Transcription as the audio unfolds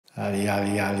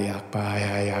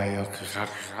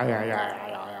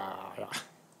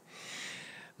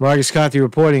Marcus Conte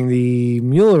reporting the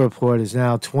Mueller report is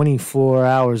now 24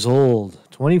 hours old.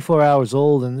 24 hours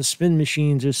old, and the spin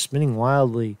machines are spinning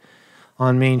wildly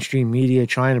on mainstream media,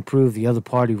 trying to prove the other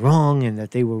party wrong and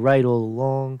that they were right all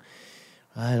along.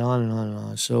 Right, on and on and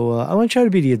on. So I want to try to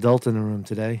be the adult in the room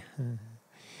today.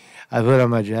 I put on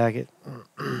my jacket.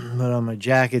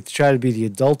 To try to be the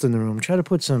adult in the room. Try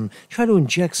to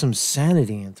inject some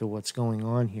sanity into what's going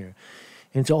on here,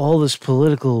 into all this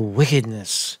political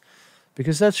wickedness,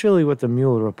 because that's really what the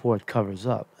Mueller report covers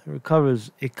up. It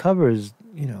covers,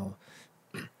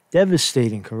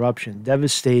 devastating corruption,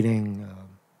 devastating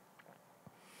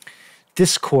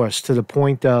discourse to the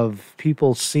point of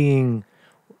people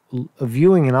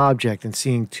viewing an object and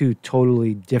seeing two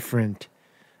totally different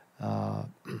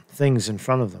things in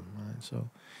front of them. Right? So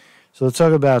let's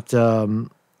talk about,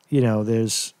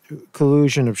 there's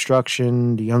collusion,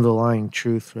 obstruction, the underlying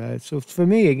truth, right? So for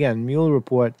me, again, Mueller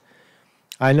report,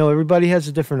 I know everybody has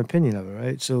a different opinion of it,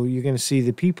 right? So you're going to see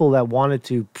the people that wanted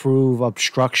to prove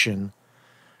obstruction,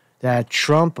 that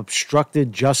Trump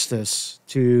obstructed justice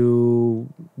to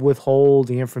withhold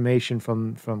the information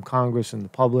from Congress and the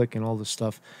public and all this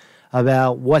stuff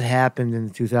about what happened in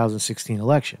the 2016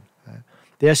 election. Right?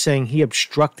 They're saying he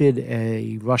obstructed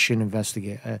a Russian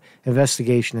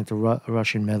investigation into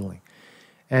Russian meddling.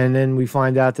 And then we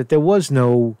find out that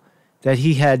that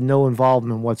he had no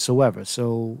involvement whatsoever.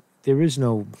 So there is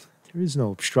no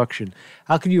obstruction.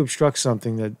 How could you obstruct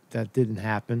something that didn't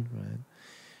happen, right?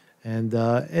 And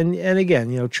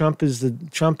again, Trump is the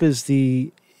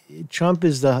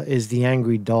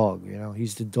angry dog.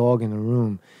 He's the dog in the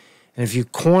room, and if you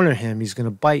corner him, he's going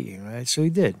to bite you, right? So he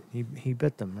did. He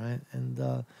bit them, right?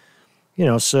 And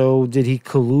so did he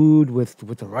collude with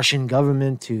the Russian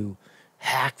government to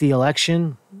hack the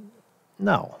election?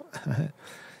 No.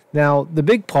 Now the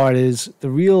big part is the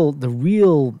real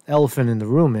elephant in the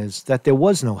room is that there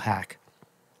was no hack.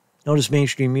 Notice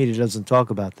mainstream media doesn't talk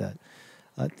about that.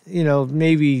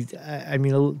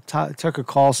 Tucker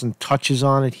Carlson touches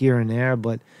on it here and there,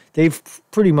 but they've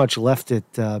pretty much left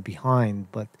it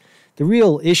behind. But the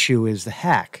real issue is the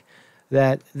hack.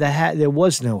 That there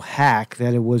was no hack,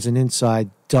 that it was an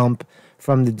inside dump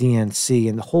from the DNC,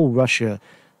 and the whole Russia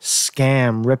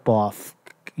scam ripoff,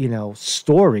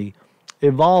 story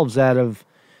evolves out of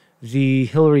the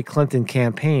Hillary Clinton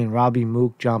campaign. Robbie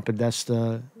Mook, John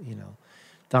Podesta,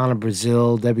 Donna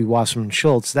Brazile, Debbie Wasserman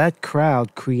Schultz. That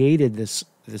crowd created this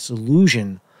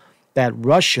illusion that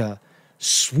Russia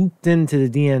swooped into the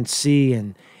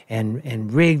DNC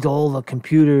and rigged all the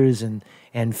computers and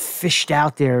fished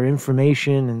out their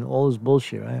information and all this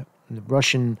bullshit, right? And the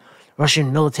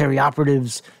Russian military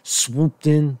operatives swooped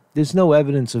in. There's no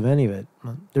evidence of any of it.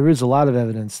 There is a lot of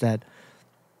evidence that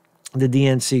the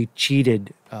DNC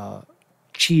cheated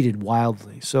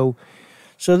wildly. So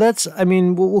that's,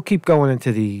 we'll keep going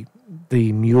into the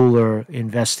Mueller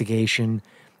investigation,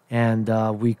 and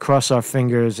we cross our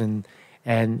fingers and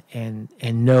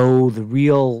know the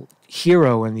real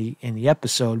hero in the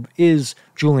episode is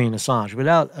Julian Assange.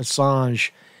 Without Assange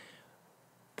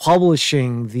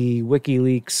publishing the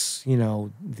WikiLeaks,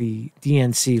 the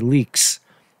DNC leaks,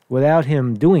 without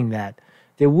him doing that,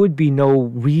 there would be no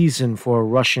reason for a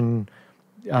Russian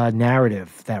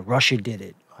narrative that Russia did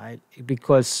it, right?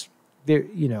 Because there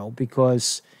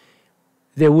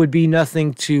would be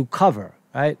nothing to cover,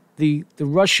 right? The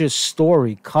Russia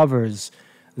story covers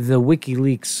the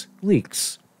WikiLeaks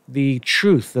leaks, the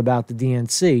truth about the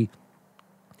DNC,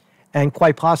 and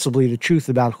quite possibly the truth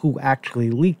about who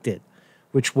actually leaked it,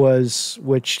 which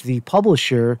the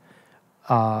publisher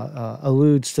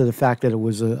alludes to the fact that it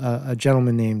was a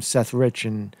gentleman named Seth Rich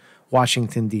in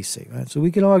Washington, D.C. Right? So we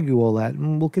can argue all that,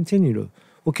 and we'll continue to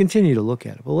look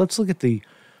at it. But let's look at the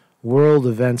world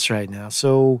events right now.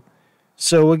 So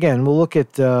again, we'll look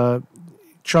at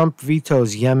Trump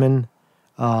vetoes Yemen,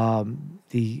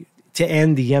 to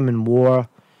end the Yemen war,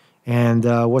 and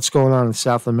what's going on in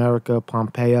South America,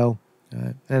 Pompeo,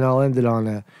 and I'll end it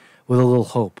with a little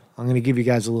hope. I'm going to give you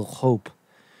guys a little hope.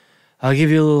 I'll give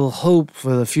you a little hope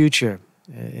for the future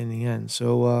in the end.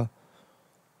 So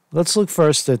let's look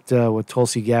first at what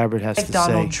Tulsi Gabbard has to say.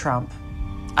 Donald Trump,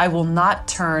 I will not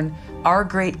turn our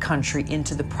great country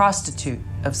into the prostitute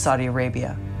of Saudi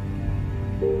Arabia.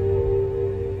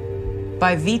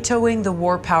 By vetoing the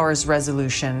War Powers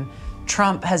Resolution,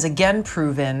 Trump has again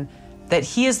proven that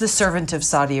he is the servant of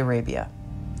Saudi Arabia,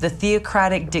 the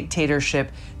theocratic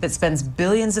dictatorship that spends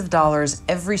billions of dollars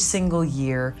every single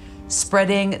year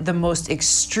spreading the most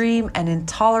extreme and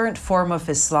intolerant form of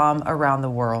Islam around the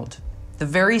world. the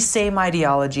very same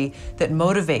ideology that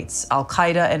motivates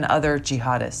al-Qaeda and other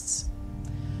jihadists.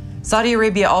 Saudi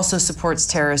Arabia also supports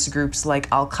terrorist groups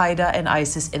like al-Qaeda and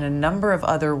ISIS in a number of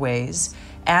other ways,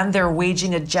 and they're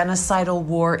waging a genocidal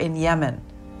war in Yemen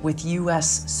with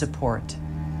U.S. support.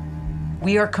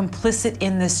 We are complicit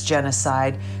in this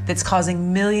genocide that's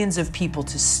causing millions of people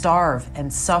to starve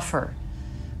and suffer.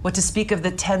 What to speak of the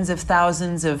tens of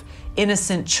thousands of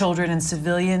innocent children and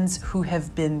civilians who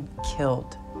have been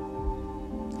killed.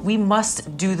 We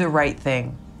must do the right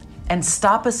thing and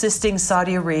stop assisting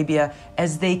Saudi Arabia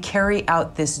as they carry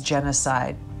out this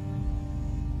genocide.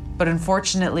 But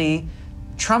unfortunately,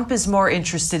 Trump is more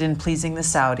interested in pleasing the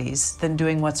Saudis than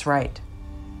doing what's right.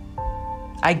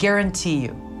 I guarantee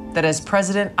you that as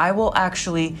president, I will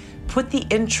actually put the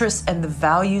interests and the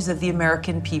values of the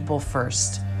American people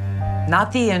first,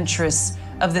 not the interests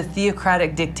of the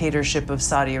theocratic dictatorship of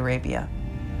Saudi Arabia.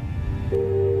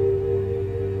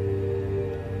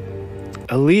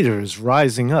 A leader is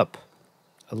rising up.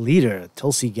 A leader,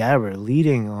 Tulsi Gabbard,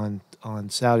 leading on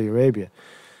Saudi Arabia.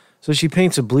 So she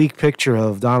paints a bleak picture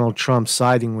of Donald Trump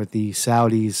siding with the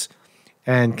Saudis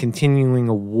and continuing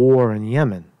a war in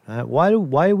Yemen. Why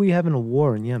are we having a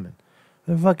war in Yemen?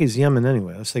 Where the fuck is Yemen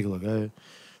anyway? Let's take a look.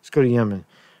 Let's go to Yemen.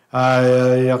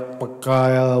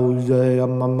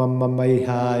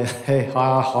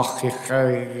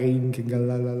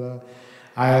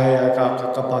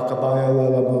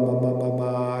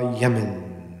 Yemen.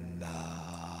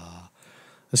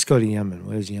 Let's go to Yemen.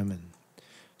 Where's Yemen?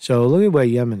 So look at where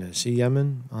Yemen is. See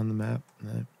Yemen on the map?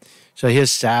 Right. So here's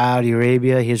Saudi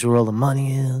Arabia. Here's where all the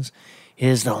money is.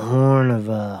 Here's the Horn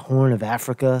of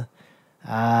Africa.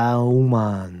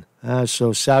 Oman.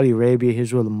 So Saudi Arabia,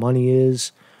 here's where the money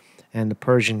is. And the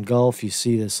Persian Gulf. You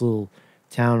see this little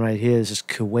town right here. This is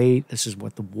Kuwait. This is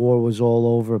what the war was all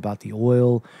over, about the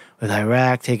oil with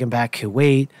Iraq taking back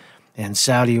Kuwait. And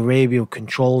Saudi Arabia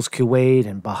controls Kuwait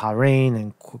and Bahrain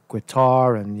and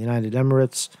Qatar and the United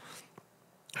Emirates.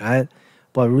 Right?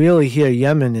 But really here,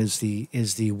 Yemen is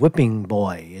the whipping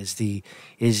boy, is the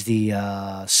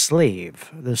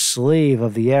slave, the slave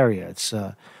of the area. It's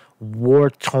war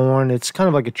torn. It's kind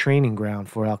of like a training ground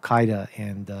for Al Qaeda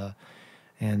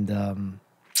and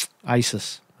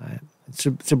ISIS. Right?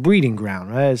 It's a breeding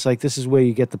ground, right? It's like this is where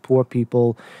you get the poor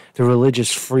people, the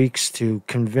religious freaks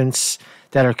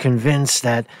that are convinced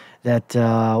that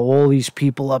all these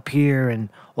people up here and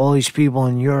all these people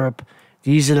in Europe,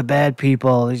 these are the bad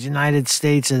people. These United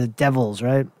States are the devils,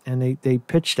 right? And they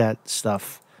pitch that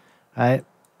stuff, right?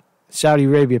 Saudi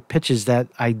Arabia pitches that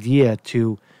idea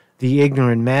to the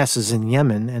ignorant masses in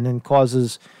Yemen, and then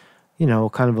causes,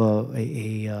 kind of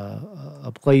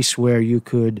a place where you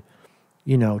could,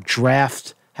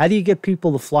 draft. How do you get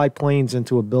people to fly planes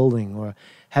into a building, or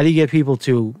how do you get people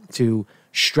to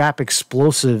strap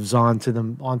explosives onto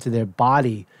their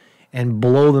body and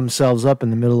blow themselves up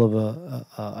in the middle of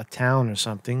a town or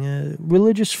something?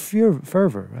 Religious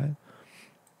fervor, right?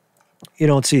 You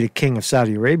don't see the king of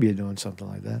Saudi Arabia doing something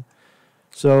like that.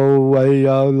 So, lucky,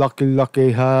 what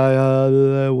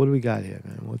do we got here,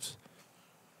 man? What's...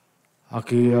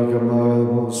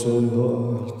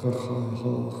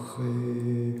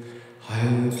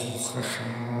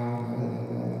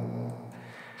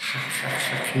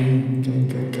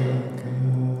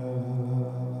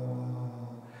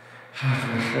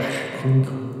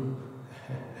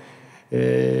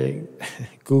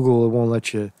 Google, it won't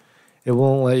let you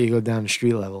go down to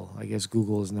street level. I guess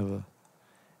Google has never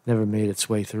made its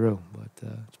way through, but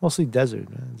it's mostly desert,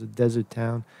 man. It's a desert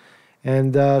town.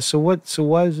 And so why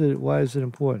is it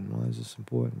important? Why is this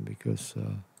important?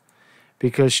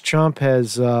 Because Trump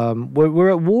has we're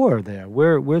at war there.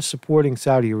 We're supporting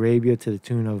Saudi Arabia to the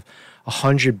tune of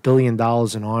 $100 billion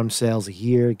in arms sales a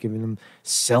year,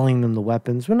 selling them the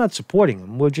weapons. We're not supporting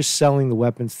them. We're just selling the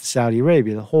weapons to Saudi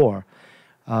Arabia, the whore.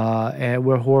 And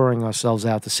we're whoring ourselves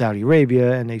out to Saudi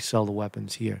Arabia, and they sell the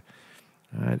weapons here.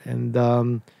 All right?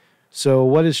 And so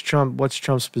what's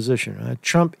Trump's position?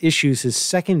 Trump issues his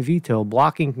second veto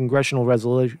blocking congressional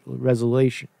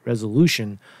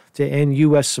resolution to end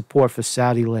U.S. support for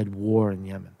Saudi-led war in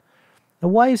Yemen. Now,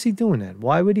 why is he doing that?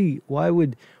 Why would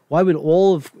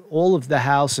all of the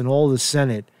House and all of the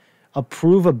Senate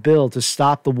approve a bill to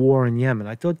stop the war in Yemen?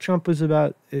 I thought Trump was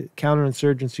about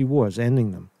counterinsurgency wars,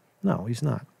 ending them. No, he's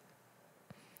not.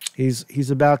 He's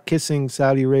about kissing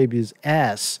Saudi Arabia's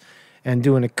ass and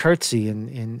doing a curtsy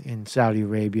in Saudi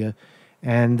Arabia,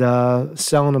 and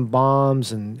selling them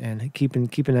bombs and keeping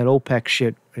that OPEC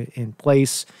shit in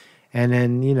place, and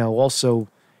then also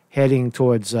heading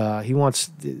towards Saudi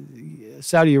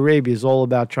Arabia is all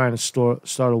about trying to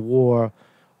start a war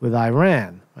with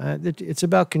Iran. Right? It's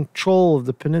about control of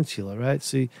the peninsula, right?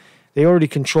 See, they already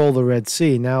control the Red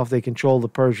Sea. Now, if they control the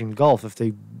Persian Gulf, if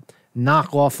they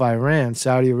knock off Iran,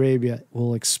 Saudi Arabia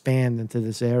will expand into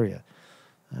this area.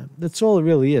 That's all it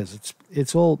really is.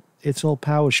 It's all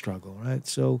power struggle, right?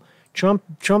 So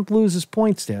Trump loses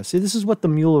points there. See, this is what the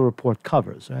Mueller report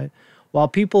covers, right? While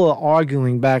people are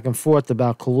arguing back and forth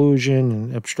about collusion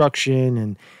and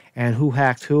obstruction and who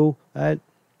hacked who, right?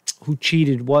 Who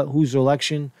cheated what, whose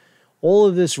election, all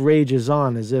of this rages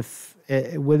on as if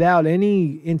without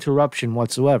any interruption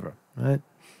whatsoever, right?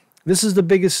 This is the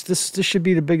biggest. This should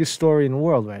be the biggest story in the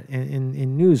world, right?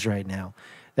 In news right now,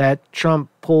 that Trump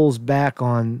pulls back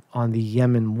on the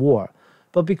Yemen war,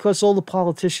 but because all the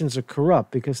politicians are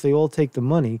corrupt, because they all take the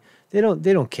money, they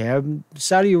don't care.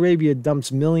 Saudi Arabia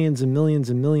dumps millions and millions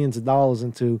and millions of dollars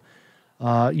into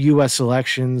U.S.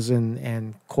 elections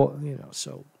and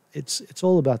so it's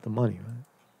all about the money, right?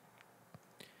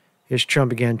 Here's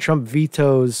Trump again.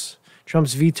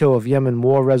 Trump's veto of Yemen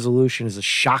war resolution is a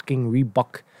shocking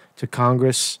rebuke to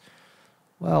Congress.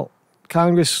 Well,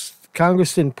 Congress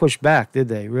didn't push back, did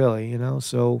they? Really,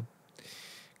 So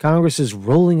Congress is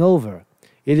rolling over.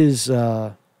 It is,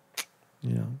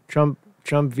 Trump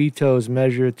vetoes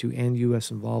measure to end U.S.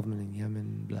 involvement in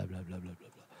Yemen. Blah blah blah blah blah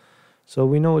blah. So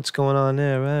we know what's going on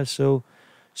there, right? So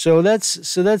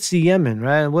that's the Yemen,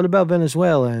 right? And what about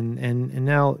Venezuela? And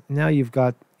now you've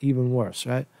got even worse,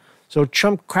 right? So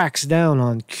Trump cracks down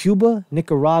on Cuba,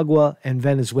 Nicaragua, and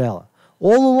Venezuela.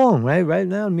 All along, right? Right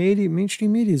now,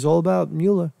 mainstream media is all about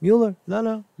Mueller. No.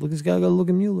 Look, this guy got to look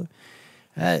at Mueller.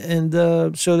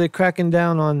 So they're cracking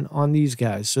down on these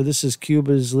guys. So this is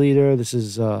Cuba's leader. This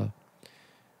is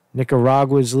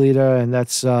Nicaragua's leader. And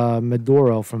that's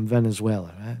Maduro from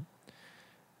Venezuela, right?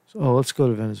 So let's go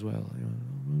to Venezuela.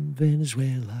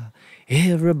 Venezuela,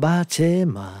 everybody,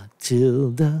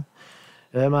 Matilda.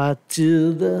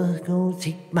 Matilda, gonna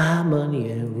take my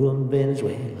money and run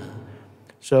Venezuela.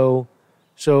 So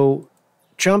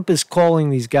Trump is calling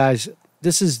these guys.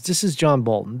 This is John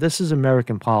Bolton. This is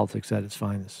American politics at its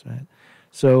finest, right?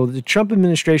 So the Trump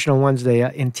administration on Wednesday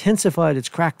intensified its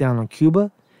crackdown on Cuba,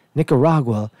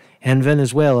 Nicaragua, and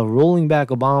Venezuela, rolling back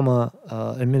Obama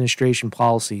administration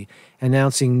policy,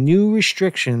 announcing new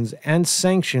restrictions and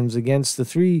sanctions against the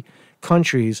three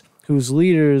countries whose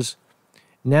leaders,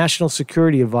 National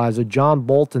Security Advisor John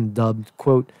Bolton dubbed,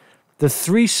 quote, the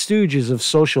Three Stooges of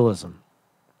Socialism.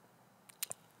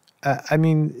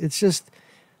 It's just,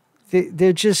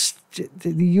 they're just,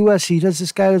 the U.S.,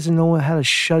 this guy doesn't know how to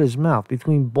shut his mouth.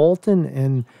 Between Bolton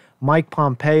and Mike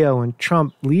Pompeo and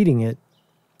Trump leading it,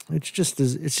 it's just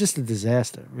a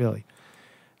disaster, really.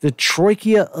 The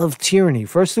troika of tyranny.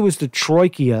 First there was the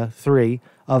troika, three,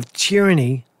 of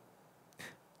tyranny,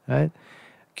 right?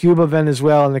 Cuba,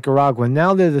 Venezuela, Nicaragua.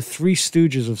 Now they're the Three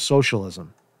Stooges of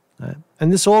socialism, right?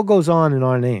 And this all goes on in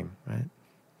our name, right?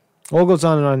 All goes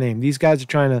on in our name. These guys are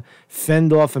trying to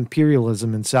fend off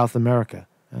imperialism in South America.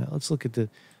 Let's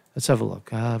have a look.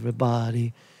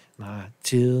 Everybody,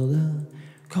 Matilda,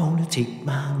 gonna take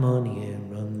my money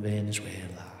and run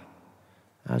Venezuela.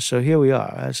 So here we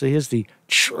are. So here's the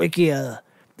troika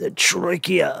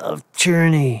of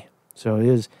tyranny. So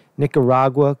here's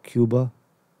Nicaragua, Cuba.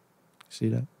 See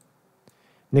that?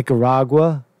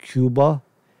 Nicaragua, Cuba,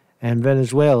 and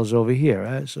Venezuela's over here,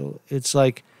 right? So it's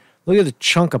like, look at the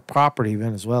chunk of property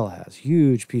Venezuela has.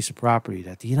 Huge piece of property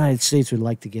that the United States would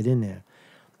like to get in there.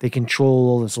 They control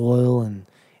all this oil and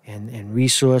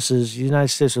resources. The United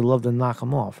States would love to knock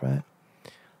them off, right?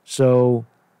 So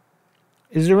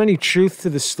is there any truth to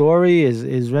the story?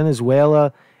 Is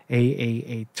Venezuela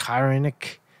a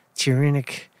tyrannic,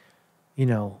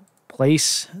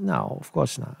 place? No, of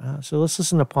course not. So let's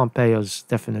listen to Pompeo's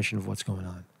definition of what's going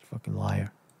on. Fucking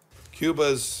liar.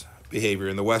 Cuba's behavior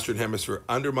in the Western Hemisphere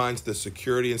undermines the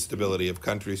security and stability of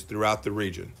countries throughout the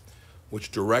region,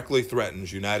 which directly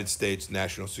threatens United States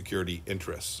national security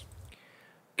interests.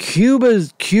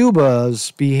 Cuba's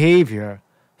behavior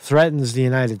threatens the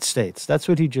United States. That's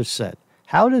what he just said.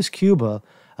 How does Cuba,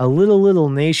 a little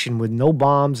nation with no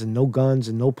bombs and no guns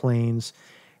and no planes,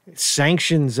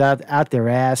 sanctions out their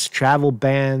ass, travel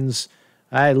bans?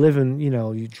 I live in,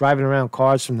 you're driving around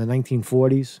cars from the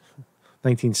 1940s,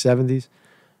 1970s.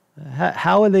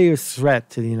 How are they a threat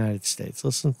to the United States?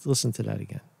 Listen to that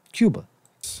again. Cuba.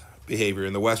 Behavior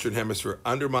in the Western Hemisphere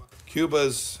undermines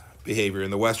Cuba's behavior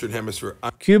in the Western Hemisphere.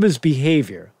 Cuba's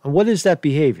behavior. And what is that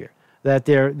behavior? That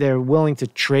they're willing to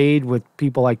trade with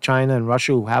people like China and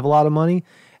Russia who have a lot of money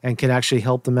and can actually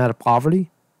help them out of poverty?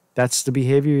 That's the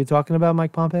behavior you're talking about,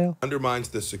 Mike Pompeo? Undermines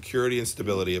the security and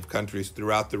stability of countries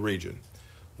throughout the region,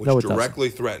 which directly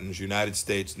threatens United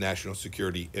States national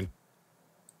security interests.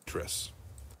 interests.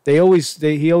 He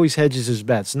always hedges his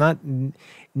bets.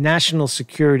 National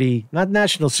security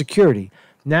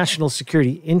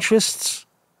interests.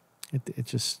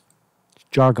 It's just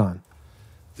jargon.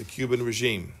 The Cuban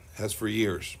regime has for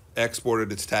years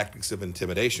exported its tactics of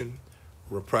intimidation,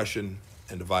 repression,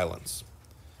 and violence.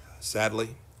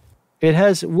 Sadly, It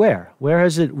has where? Where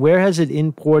has it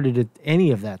imported any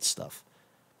of that stuff?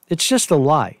 It's just a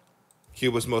lie.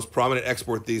 Cuba's most prominent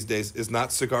export these days is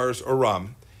not cigars or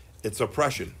rum, it's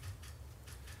oppression.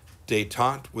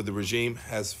 Détente with the regime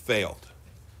has failed.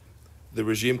 The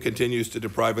regime continues to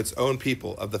deprive its own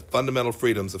people of the fundamental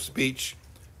freedoms of speech,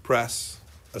 press,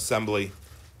 assembly,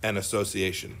 and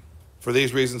association. For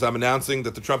these reasons, I'm announcing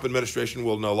that the Trump administration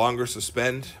will no longer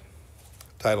suspend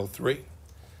Title III.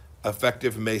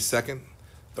 Effective May 2nd,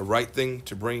 the right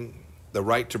to bring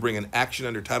an action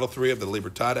under Title III of the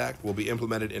Libertad Act will be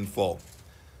implemented in full.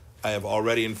 I have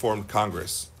already informed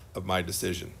Congress of my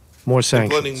decision. More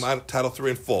sanctions. Implementing Title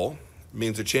III in full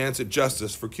means a chance at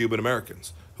justice for Cuban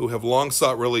Americans who have long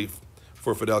sought relief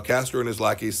for Fidel Castro and his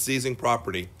lackeys seizing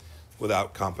property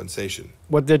without compensation.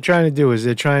 What they're trying to do is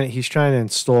he's trying to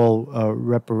install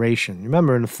reparation.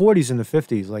 Remember, in the 40s and the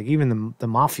 50s, like even the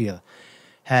mafia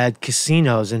had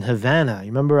casinos in Havana. You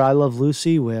remember I Love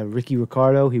Lucy, where Ricky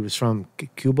Ricardo, he was from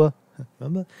Cuba,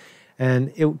 remember?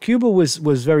 And Cuba was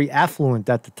very affluent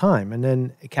at the time. And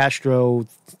then Castro,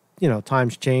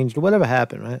 times changed or whatever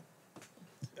happened, right?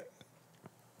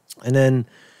 And then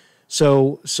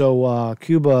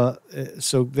Cuba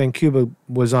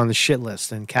was on the shit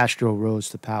list and Castro rose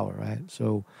to power, right?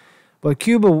 So what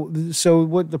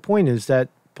the point is that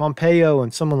Pompeo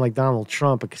and someone like Donald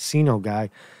Trump, a casino guy,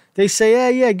 they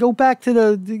say, yeah, go back to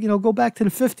the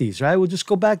 50s, right? We'll just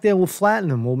go back there and we'll flatten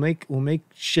them. We'll make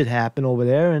shit happen over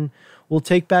there and we'll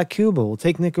take back Cuba. We'll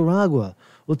take Nicaragua.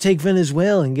 We'll take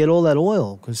Venezuela and get all that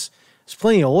oil because there's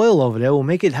plenty of oil over there. We'll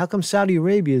make it. How come Saudi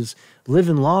Arabia is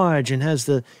living large and has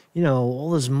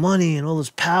all this money and all this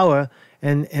power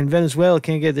and Venezuela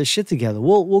can't get their shit together?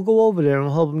 We'll go over there and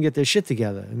we'll help them get their shit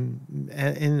together. And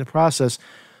in the process,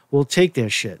 we'll take their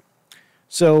shit.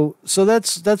 So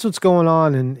that's what's going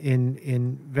on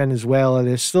in Venezuela.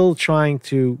 They're still trying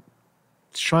to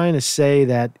say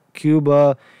that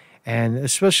Cuba and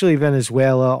especially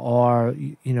Venezuela are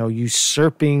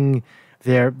usurping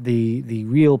the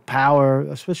real power,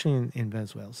 especially in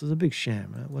Venezuela. So it's a big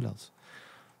sham, right? What else?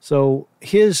 So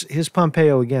here's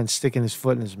Pompeo again sticking his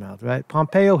foot in his mouth, right?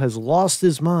 Pompeo has lost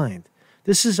his mind.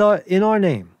 This is in our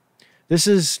name. This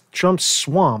is Trump's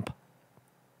swamp.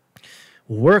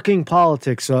 Working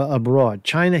politics abroad.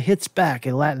 China hits back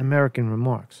at Latin American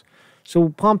remarks. So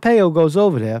Pompeo goes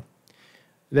over there.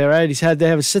 Right? They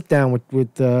have a sit down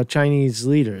with Chinese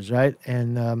leaders, right?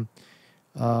 And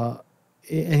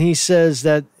he says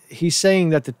that he's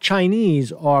saying that the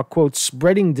Chinese are, quote,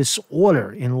 spreading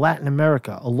disorder in Latin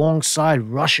America alongside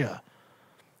Russia.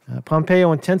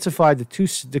 Pompeo intensified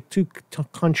the two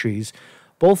countries,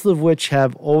 both of which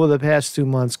have, over the past 2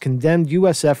 months, condemned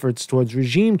U.S. efforts towards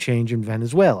regime change in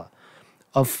Venezuela,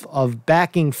 of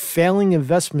backing failing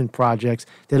investment projects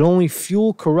that only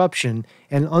fuel corruption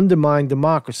and undermine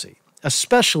democracy,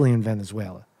 especially in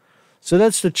Venezuela. So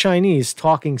that's the Chinese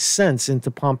talking sense into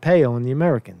Pompeo and the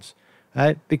Americans,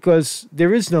 right? Because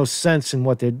there is no sense in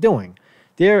what they're doing.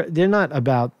 They're not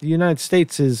about, the United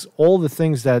States is all the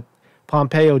things that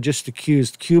Pompeo just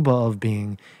accused Cuba of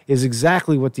being is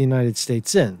exactly what the United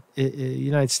States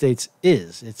United States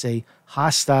is. It's a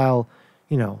hostile,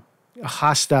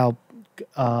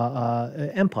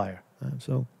 empire.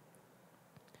 So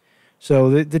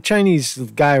the Chinese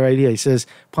guy right here, he says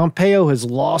Pompeo has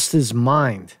lost his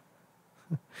mind.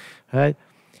 Right?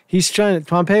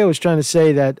 Pompeo is trying to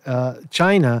say that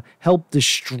China helped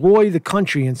destroy the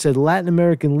country and said Latin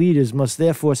American leaders must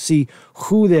therefore see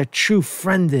who their true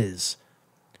friend is.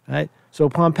 Right? So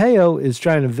Pompeo is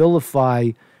trying to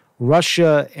vilify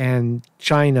Russia and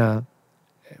China,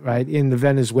 right, in the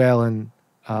Venezuelan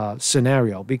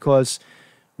scenario, because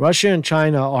Russia and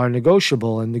China are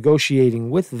negotiable and negotiating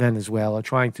with Venezuela,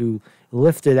 trying to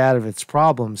lift it out of its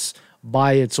problems,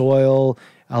 buy its oil,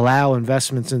 allow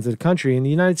investments into the country, and the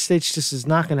United States just is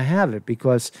not going to have it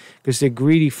because they're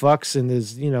greedy fucks, and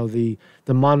there's the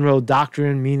Monroe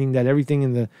Doctrine, meaning that everything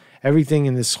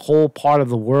in this whole part of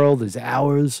the world is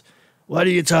ours. What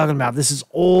are you talking about? This is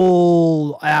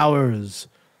all ours,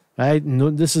 right? No,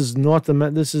 this is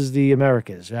the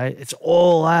Americas, right? It's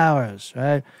all ours,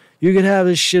 right? You can have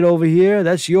this shit over here,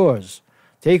 that's yours.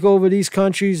 Take over these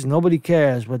countries, nobody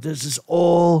cares, but this is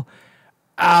all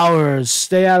ours.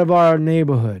 Stay out of our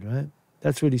neighborhood, right?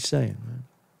 That's what he's saying,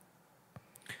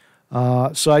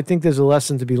 So I think there's a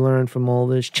lesson to be learned from all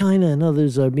this. China and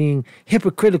others are being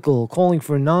hypocritical, calling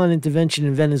for non-intervention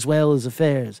in Venezuela's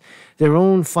affairs. Their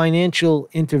own financial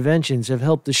interventions have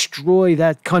helped destroy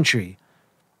that country,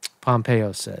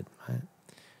 Pompeo said. Right?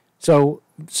 So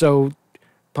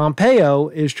Pompeo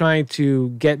is trying to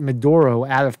get Maduro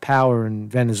out of power in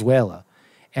Venezuela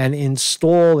and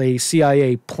install a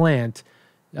CIA plant.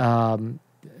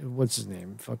 What's his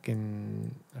name?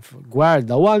 Fucking Juan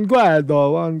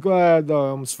Guaido. I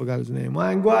almost forgot his name.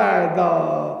 Juan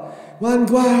Guaido,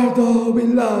 we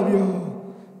love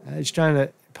you.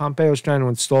 Pompeo's trying to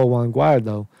install Juan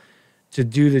Guaido to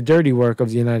do the dirty work of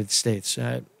the United States.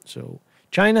 So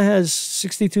China has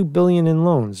 $62 billion in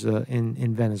loans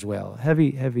in Venezuela.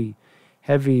 Heavy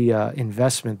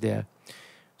investment there.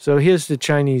 So here's the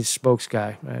Chinese spokes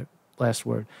guy. Right? Last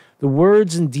word. The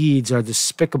words and deeds are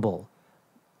despicable.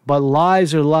 But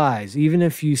lies are lies. Even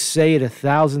if you say it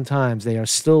 1,000 times, they are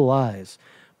still lies.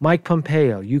 Mike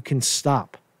Pompeo, you can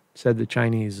stop, said the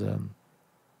Chinese.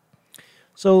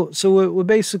 So we're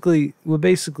basically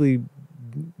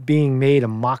being made a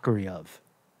mockery of,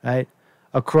 right,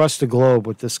 across the globe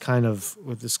with this kind of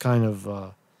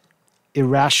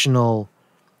irrational,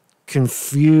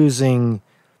 confusing,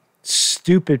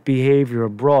 stupid behavior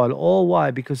abroad. All why?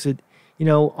 Because it.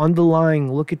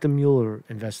 Underlying, look at the Mueller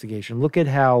investigation. Look at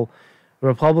how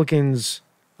Republicans.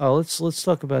 Oh, let's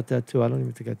talk about that too. I don't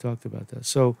even think I talked about that.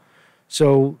 So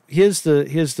here's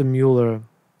the Mueller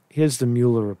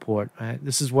report. Right.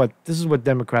 This is what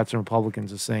Democrats and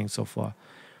Republicans are saying so far.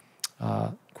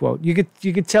 Quote: You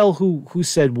could tell who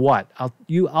said what.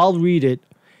 I'll read it,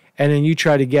 and then you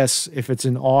try to guess if it's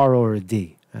an R or a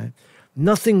D. Right.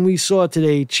 Nothing we saw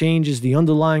today changes the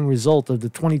underlying result of the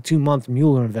 22-month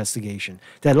Mueller investigation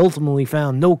that ultimately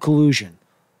found no collusion.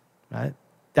 Right?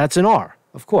 That's an R,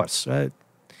 of course. Right?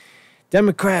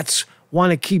 Democrats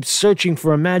want to keep searching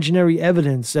for imaginary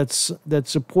evidence that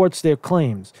supports their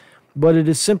claims, but it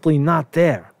is simply not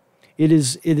there. It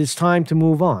is time to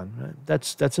move on. Right?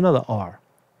 That's another R.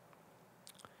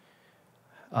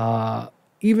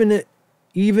 Even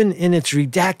in its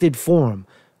redacted form.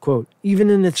 Quote,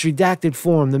 even in its redacted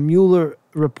form, the Mueller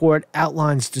report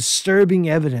outlines disturbing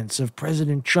evidence of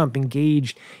President Trump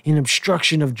engaged in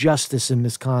obstruction of justice and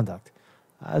misconduct.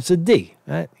 That's a D,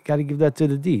 right? You got to give that to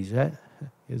the Ds, right?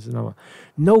 Here's another one.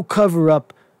 No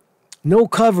cover-up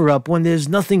when there's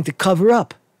nothing to cover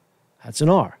up. That's an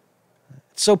R.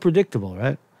 It's so predictable,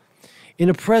 right? In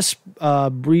a press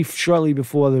brief shortly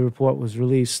before the report was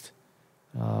released,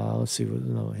 let's see what's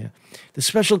another one here. The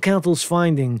special counsel's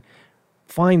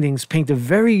findings paint a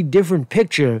very different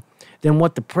picture than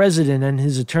what the president and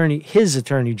his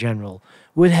attorney general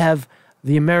would have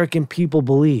the American people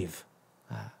believe.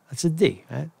 That's a D,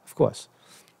 right? Of course.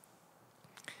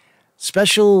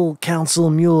 Special counsel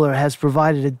Mueller has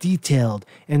provided a detailed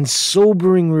and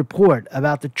sobering report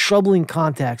about the troubling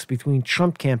contacts between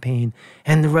Trump campaign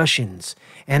and the Russians,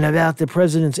 and about the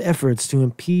president's efforts to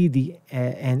impede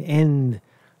and end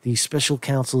the special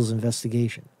counsel's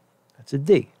investigation. That's a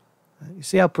D. You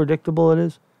see how predictable it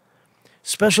is?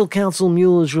 Special counsel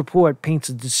Mueller's report paints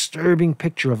a disturbing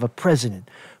picture of a president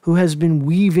who has been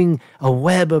weaving a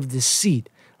web of deceit,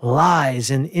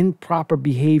 lies, and improper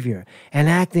behavior, and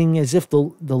acting as if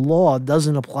the law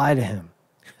doesn't apply to him.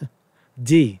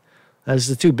 D. That's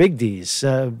the two big Ds.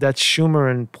 That's Schumer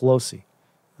and Pelosi.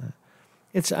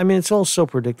 It's all so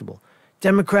predictable.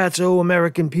 Democrats owe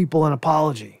American people an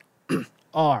apology.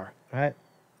 R. Right?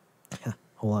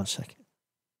 Hold on a second.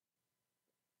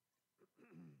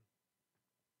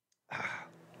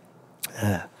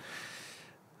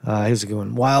 Here's a good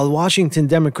one. While Washington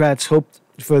Democrats hoped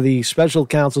for the special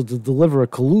counsel to deliver a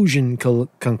collusion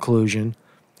conclusion,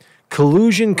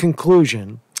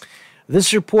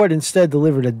 this report instead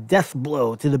delivered a death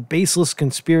blow to the baseless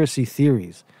conspiracy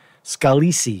theories.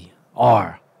 Scalisi,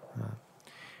 R.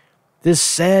 This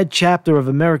sad chapter of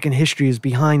American history is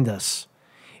behind us.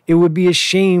 It would be a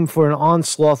shame for an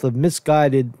onslaught of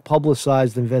misguided,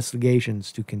 publicized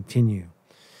investigations to continue.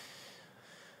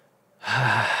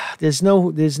 There's no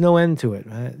end to it,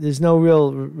 right? There's no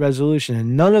real resolution.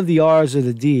 And none of the R's or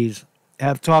the D's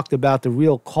have talked about the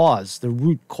real cause, the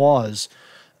root cause,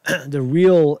 the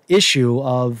real issue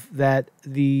of that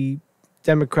the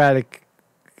Democratic,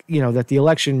 that the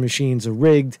election machines are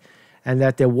rigged and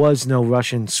that there was no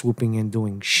Russian swooping in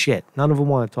doing shit. None of them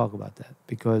want to talk about that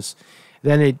because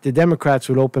then the Democrats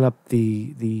would open up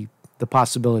the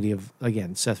possibility of,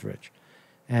 again, Seth Rich.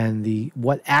 And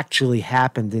what actually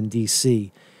happened in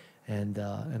D.C. and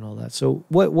all that. So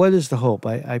what is the hope?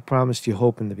 I promised you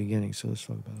hope in the beginning, so let's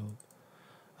talk about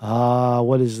hope.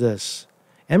 What is this?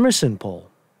 Emerson poll.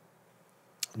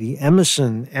 The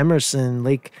Emerson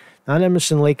Lake, not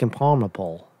Emerson Lake and Palmer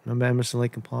poll. Remember Emerson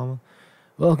Lake and Palmer?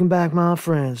 Welcome back, my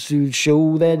friends, to the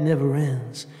show that never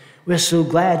ends. We're so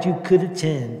glad you could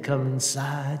attend. Come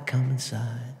inside, come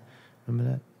inside.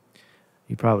 Remember that?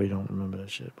 You probably don't remember that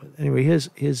shit. But anyway,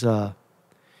 here's the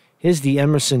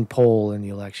Emerson poll in the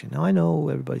election. Now, I know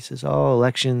everybody says, oh,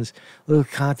 elections,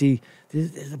 look, Conti,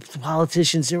 the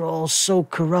politicians, they're all so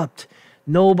corrupt.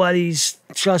 Nobody's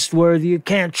trustworthy. You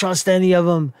can't trust any of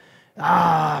them.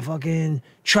 Fucking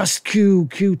trust Q.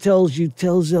 Q tells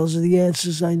those are the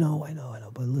answers. I know.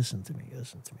 But listen to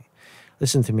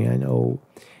me. I know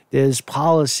there's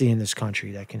policy in this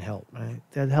country that can help, right?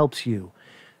 That helps you.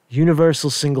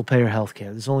 Universal single-payer health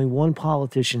care. There's only one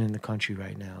politician in the country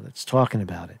right now that's talking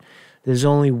about it. There's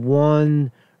only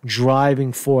one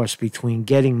driving force between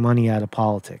getting money out of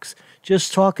politics.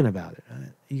 Just talking about it.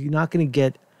 Right? You're not going to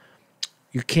get...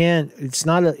 You can't... It's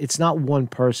not one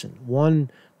person.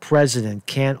 One president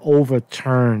can't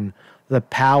overturn the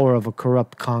power of a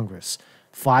corrupt Congress.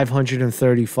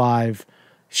 535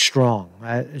 strong.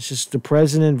 Right? It's just the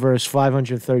president versus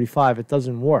 535. It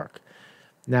doesn't work.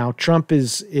 Now Trump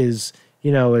is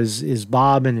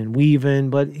bobbing and weaving,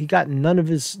 but he got none of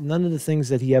the things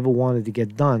that he ever wanted to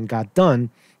get done got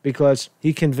done because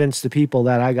he convinced the people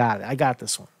that I got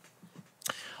this one.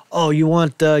 Oh, you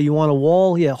want a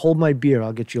wall? Yeah, hold my beer.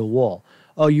 I'll get you a wall.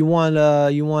 Oh, you want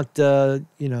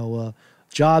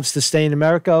jobs to stay in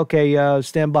America? Okay,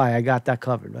 stand by. I got that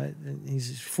covered. Right? And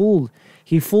he's fooled.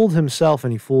 He fooled himself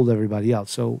and he fooled everybody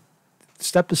else. So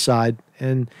step aside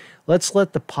and let's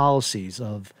let the policies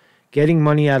of getting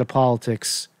money out of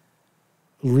politics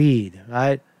lead,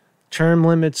 right? Term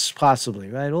limits, possibly,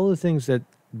 right? All the things that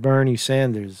Bernie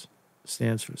Sanders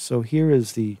stands for. So here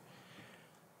is the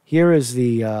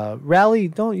rally. You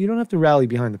don't have to rally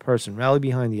behind the person. Rally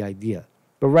behind the idea.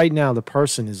 But right now, the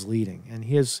person is leading, and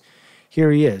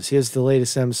here he is. Here's the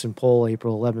latest Emerson poll,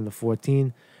 April 11 to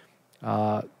 14.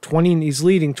 He's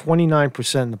leading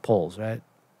 29% in the polls, right?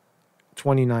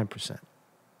 29%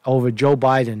 over Joe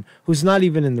Biden, who's not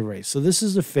even in the race. So this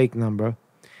is a fake number.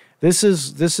 This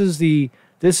is the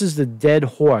dead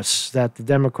horse that the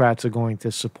Democrats are going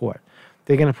to support.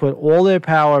 They're going to put all their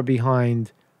power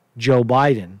behind Joe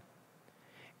Biden,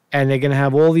 and they're going to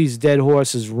have all these dead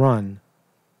horses run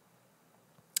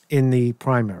in the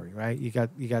primary, right? You got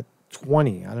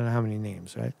 20, I don't know how many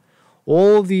names, right?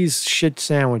 All of these shit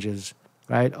sandwiches,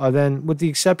 right, are then, with the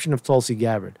exception of Tulsi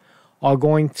Gabbard, are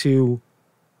going to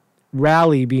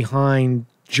rally behind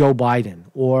Joe Biden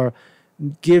or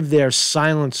give their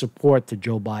silent support to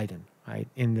Joe Biden, right,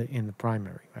 in the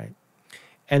primary, right?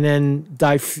 And then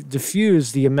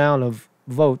diffuse the amount of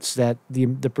votes that the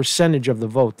percentage of the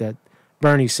vote that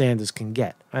Bernie Sanders can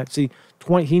get, right? See,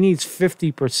 he needs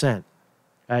 50%,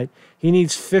 right? He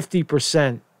needs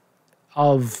 50%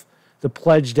 of the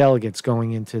pledged delegates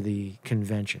going into the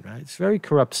convention, right? It's a very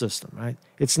corrupt system, right?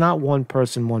 It's not one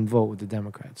person, one vote with the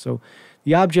Democrats. So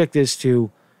the object is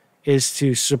to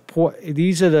support.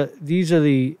 He's the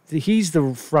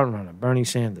front runner, Bernie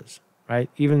Sanders, right?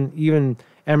 Even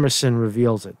Emerson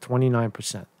reveals it,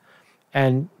 29%.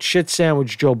 And shit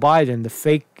sandwich Joe Biden, the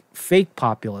fake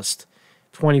populist,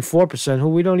 24%, who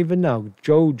we don't even know.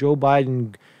 Joe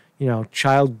Biden,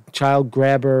 child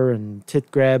grabber and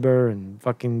tit grabber and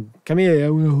fucking come here, I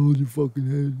want to hold your fucking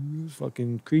head.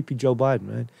 Fucking creepy Joe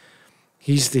Biden, right?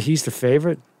 He's the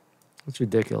favorite. That's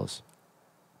ridiculous.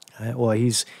 Right? Well,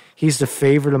 he's the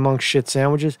favorite among shit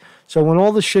sandwiches. So when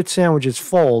all the shit sandwiches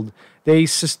fold, they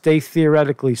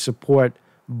theoretically support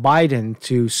Biden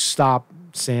to stop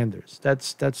Sanders.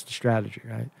 That's the strategy,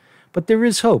 right? But there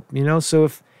is hope, So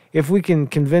if we can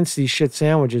convince these shit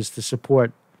sandwiches to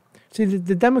support, see,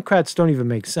 the Democrats don't even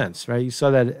make sense, right? You saw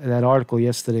that article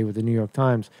yesterday with the New York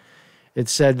Times. It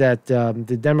said that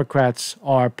the Democrats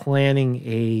are planning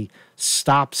a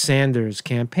Stop Sanders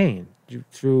campaign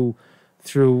through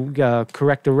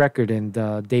Correct the Record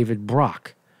and David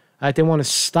Brock. Right? They want to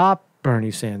stop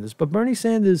Bernie Sanders, but Bernie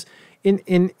Sanders,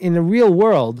 in the real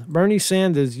world, Bernie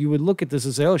Sanders, you would look at this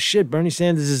and say, oh shit, Bernie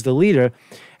Sanders is the leader,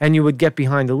 and you would get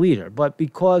behind the leader. But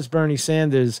because Bernie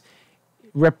Sanders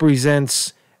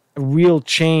represents real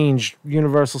change,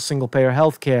 universal single-payer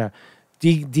health care,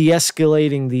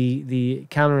 de-escalating the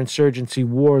counterinsurgency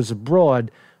wars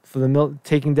abroad, for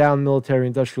taking down the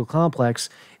military-industrial complex,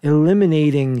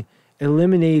 eliminating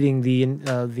the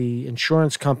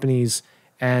insurance companies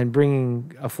and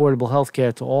bringing affordable health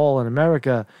care to all in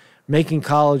America, making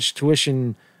college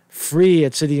tuition free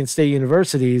at city and state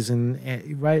universities, and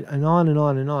right, and on and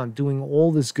on and on, doing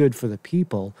all this good for the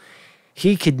people.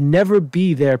 He could never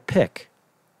be their pick.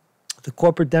 The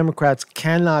corporate Democrats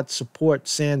cannot support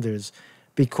Sanders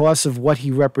because of what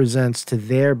he represents to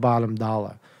their bottom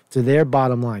dollar, to their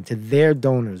bottom line, to their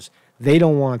donors. They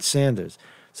don't want Sanders.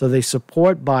 So they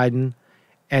support Biden,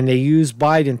 and they use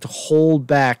Biden to hold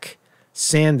back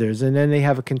Sanders. And then they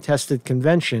have a contested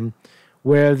convention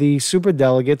where the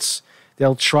superdelegates,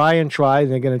 they'll try and try.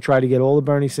 They're going to try to get all the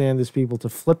Bernie Sanders people to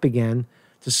flip again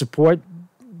to support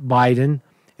Biden.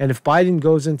 And if Biden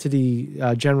goes into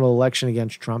the general election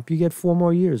against Trump, you get 4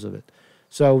 more years of it.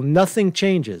 So nothing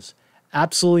changes.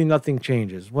 Absolutely nothing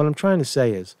changes. What I'm trying to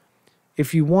say is,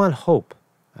 if you want hope,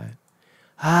 right?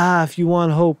 If you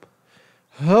want hope,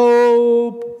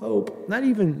 hope. Not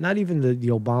even the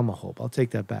Obama hope. I'll take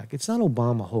that back. It's not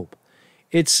Obama hope.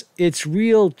 It's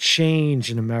real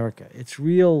change in America. It's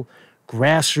real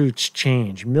grassroots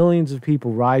change. Millions of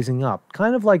people rising up,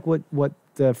 kind of like what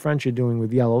the French are doing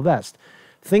with Yellow Vest.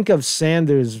 Think of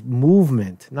Sanders'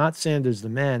 movement, not Sanders the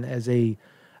man, as a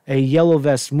Yellow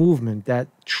Vest movement that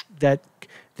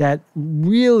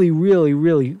really, really,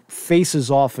 really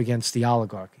faces off against the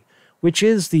oligarchy, which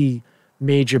is the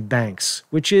major banks,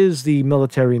 which is the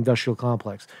military-industrial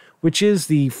complex, which is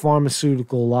the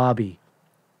pharmaceutical lobby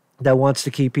that wants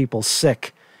to keep people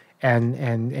sick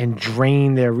and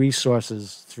drain their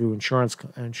resources through insurance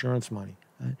money.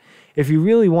 Right? If you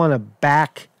really want to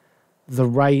back the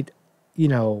right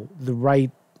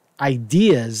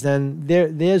ideas, then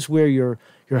there's where your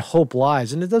hope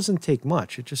lies. And it doesn't take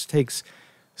much. It just takes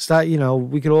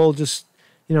we could all just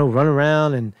run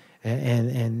around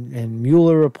and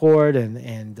Mueller report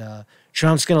and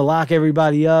Trump's going to lock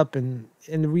everybody up, and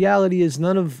the reality is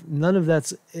none of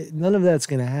that's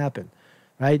going to happen.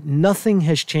 Right? Nothing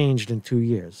has changed in 2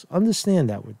 years. Understand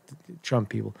that with Trump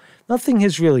people. Nothing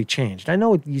has really changed. I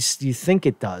know you think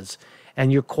it does,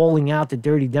 and you're calling out the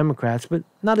dirty Democrats, but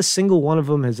not a single one of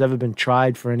them has ever been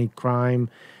tried for any crime.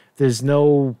 There's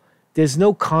no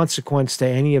consequence to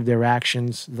any of their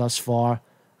actions thus far.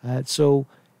 So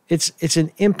it's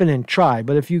an impotent try.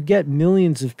 But if you get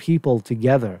millions of people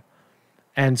together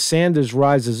and Sanders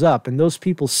rises up and those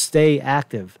people stay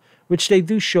active, which they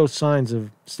do show signs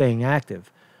of staying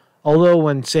active. Although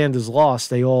when Sanders lost,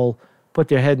 they all put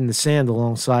their head in the sand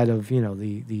alongside of,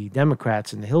 the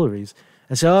Democrats and the Hillarys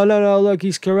and say, "Oh no, look,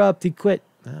 he's corrupt. He quit."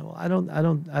 Well, I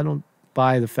don't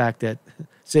buy the fact that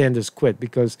Sanders quit,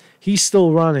 because he's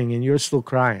still running and you're still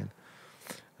crying.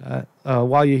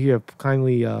 While you're here,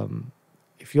 kindly,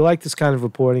 if you like this kind of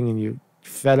reporting and you're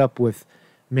fed up with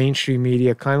mainstream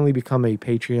media, kindly become a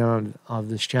Patreon of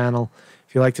this channel.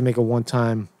 If you'd like to make a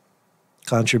one-time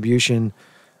contribution,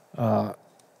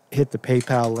 hit the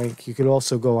PayPal link. You could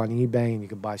also go on eBay and you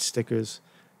could buy stickers.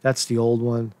 That's the old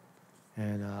one,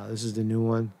 and this is the new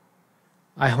one.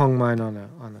 I hung mine on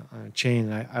a chain,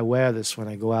 and I wear this when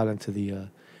I go out on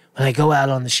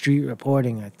the street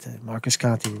reporting at Marcus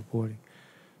Conte Reporting.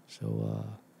 So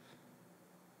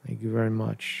thank you very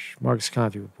much, Marcus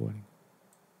Conte Reporting.